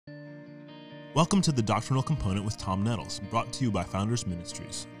Welcome to the Doctrinal Component with Tom Nettles, brought to you by Founders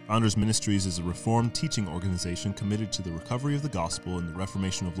Ministries. Founders Ministries is a Reformed teaching organization committed to the recovery of the gospel and the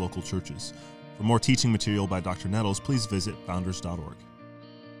reformation of local churches. For more teaching material by Dr. Nettles, please visit founders.org.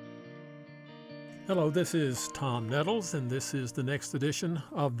 Hello, this is Tom Nettles, and this is the next edition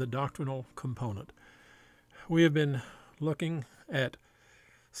of the Doctrinal Component. We have been looking at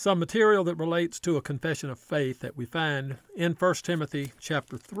some material that relates to a confession of faith that we find in 1 Timothy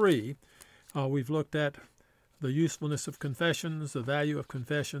chapter 3. We've looked at the usefulness of confessions, the value of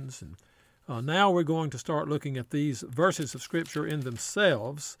confessions, and now we're going to start looking at these verses of Scripture in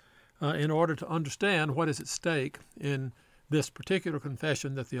themselves in order to understand what is at stake in this particular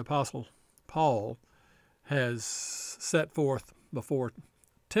confession that the Apostle Paul has set forth before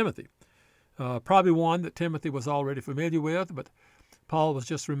Timothy. Probably one that Timothy was already familiar with, but Paul was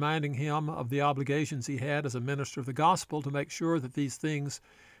just reminding him of the obligations he had as a minister of the gospel to make sure that these things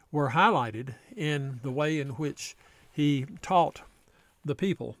were highlighted in the way in which he taught the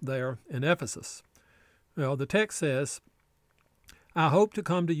people there in Ephesus. Well, the text says, "I hope to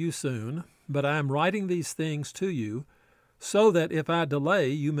come to you soon, but I am writing these things to you so that if I delay,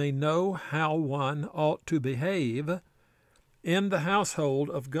 you may know how one ought to behave in the household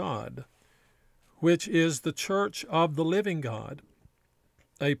of God, which is the church of the living God,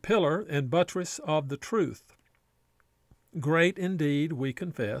 a pillar and buttress of the truth. Great indeed, we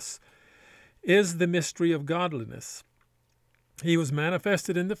confess, is the mystery of godliness. He was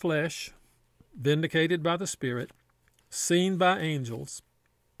manifested in the flesh, vindicated by the Spirit, seen by angels,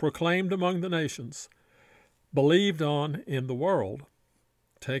 proclaimed among the nations, believed on in the world,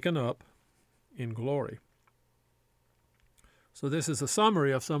 taken up in glory." So this is a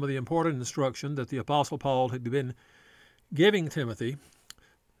summary of some of the important instruction that the Apostle Paul had been giving Timothy.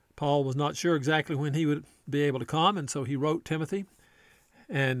 Paul was not sure exactly when he would be able to come, and so he wrote Timothy,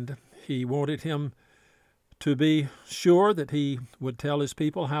 and he wanted him to be sure that he would tell his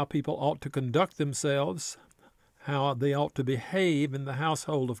people how people ought to conduct themselves, how they ought to behave in the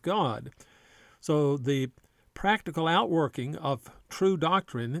household of God. So the practical outworking of true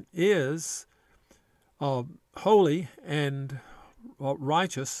doctrine is holy and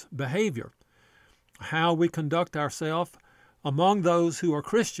righteous behavior, how we conduct ourselves among those who are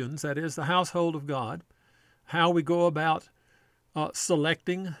Christians, that is, the household of God, how we go about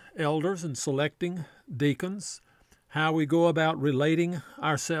selecting elders and selecting deacons, how we go about relating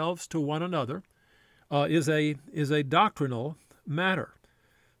ourselves to one another, is a doctrinal matter,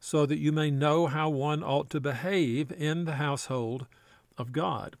 so that you may know how one ought to behave in the household of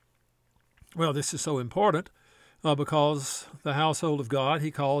God. Well, this is so important because the household of God, he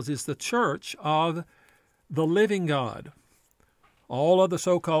calls, is the church of the living God. All of the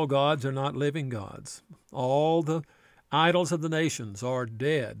so-called gods are not living gods. All the idols of the nations are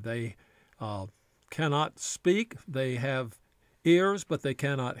dead. They cannot speak. They have ears, but they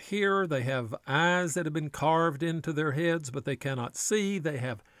cannot hear. They have eyes that have been carved into their heads, but they cannot see. They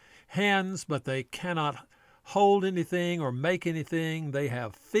have hands, but they cannot hold anything or make anything. They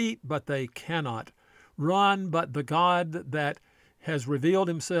have feet, but they cannot run. But the God that has revealed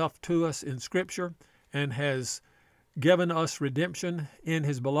himself to us in Scripture and has given us redemption in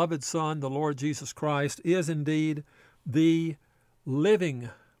his beloved Son, the Lord Jesus Christ, is indeed the living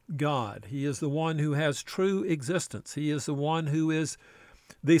God. He is the one who has true existence. He is the one who is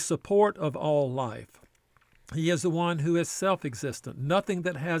the support of all life. He is the one who is self-existent. Nothing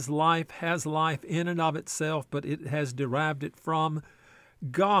that has life in and of itself, but it has derived it from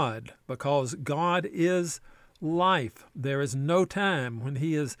God, because God is life. There is no time when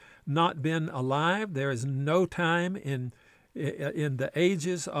he has not been alive. There is no time in the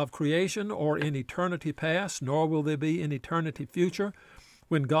ages of creation or in eternity past, nor will there be in eternity future,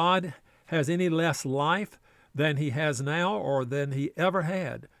 when God has any less life than he has now or than he ever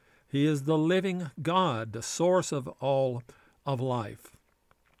had. He is the living God, the source of all of life.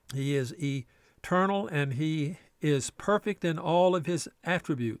 He is eternal, and he is perfect in all of his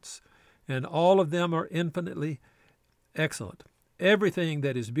attributes, and all of them are infinitely excellent. Everything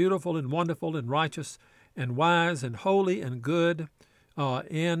that is beautiful and wonderful and righteous and wise and holy and good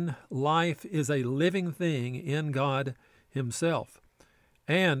in life is a living thing in God himself.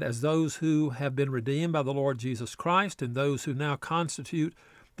 And as those who have been redeemed by the Lord Jesus Christ, and those who now constitute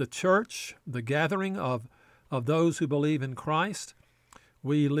the church, the gathering of those who believe in Christ,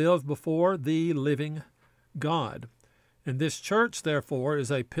 we live before the living God. And this church, therefore,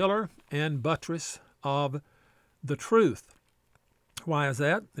 is a pillar and buttress of the truth. Why is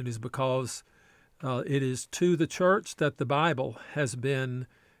that? It is because it is to the church that the Bible has been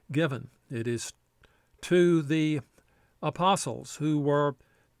given. It is to the apostles who were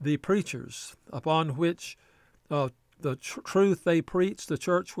the preachers upon which the truth they preached, the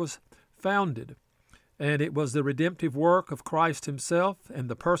church was founded. And it was the redemptive work of Christ himself and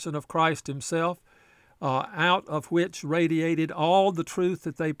the person of Christ himself, out of which radiated all the truth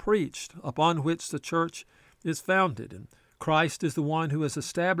that they preached, upon which the church is founded. And Christ is the one who is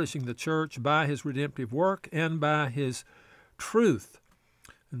establishing the church by his redemptive work and by his truth.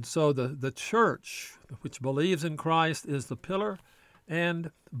 And so the church, which believes in Christ, is the pillar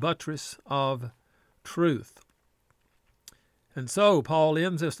and buttress of truth. And so Paul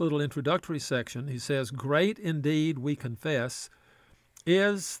ends this little introductory section. He says, "Great indeed, we confess,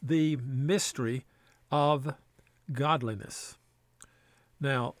 is the mystery of godliness."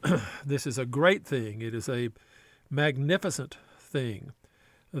 Now, this is a great thing. It is a magnificent thing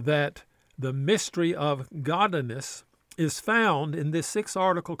that the mystery of godliness is found in this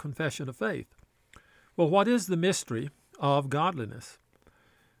 6-article confession of faith. Well, what is the mystery of godliness?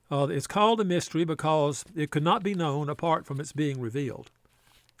 It's called a mystery because it could not be known apart from its being revealed.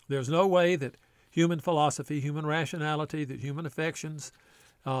 There's no way that human philosophy, human rationality, that human affections,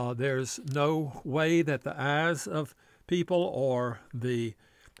 there's no way that the eyes of people or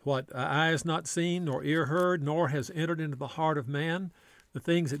what eye has not seen, nor ear heard, nor has entered into the heart of man, the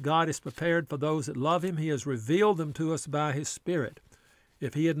things that God has prepared for those that love him, he has revealed them to us by his Spirit.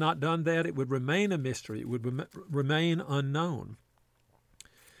 If he had not done that, it would remain a mystery. It would remain unknown.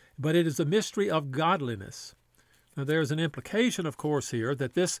 But it is a mystery of godliness. Now, there's an implication, of course, here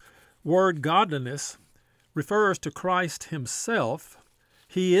that this word godliness refers to Christ himself.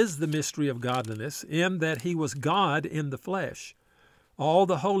 He is the mystery of godliness in that he was God in the flesh. All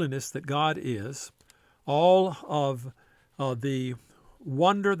the holiness that God is, all of the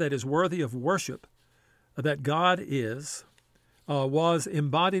wonder that is worthy of worship that God is, was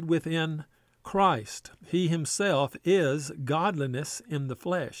embodied within Christ. He himself is godliness in the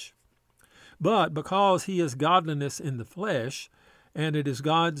flesh. But because he is godliness in the flesh, and it is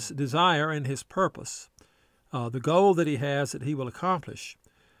God's desire and his purpose, the goal that he has that he will accomplish,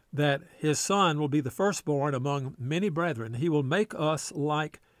 that his Son will be the firstborn among many brethren. He will make us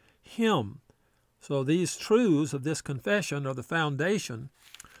like him. So these truths of this confession are the foundation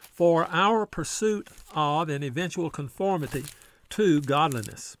for our pursuit of an eventual conformity to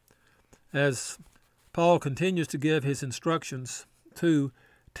godliness. As Paul continues to give his instructions to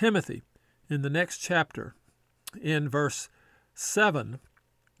Timothy in the next chapter, in verse 7,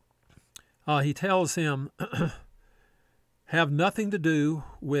 he tells him, "Have nothing to do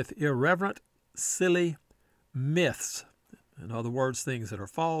with irreverent, silly myths." In other words, things that are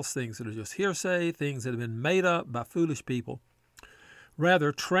false, things that are just hearsay, things that have been made up by foolish people.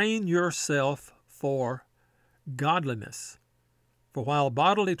 Rather, train yourself for godliness. For while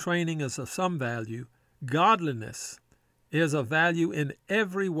bodily training is of some value, godliness is of value in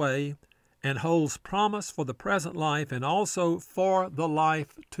every way and holds promise for the present life and also for the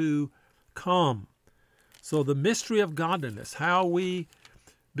life to come. So the mystery of godliness, how we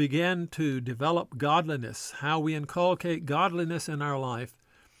begin to develop godliness, how we inculcate godliness in our life,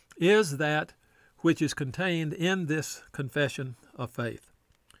 is that which is contained in this confession of faith.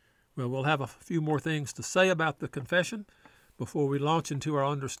 Well, we'll have a few more things to say about the confession before we launch into our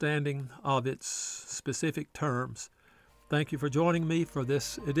understanding of its specific terms. Thank you for joining me for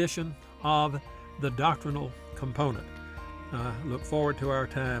this edition of the Doctrinal Component. I look forward to our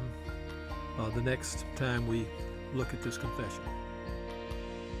time the next time we look at this confession.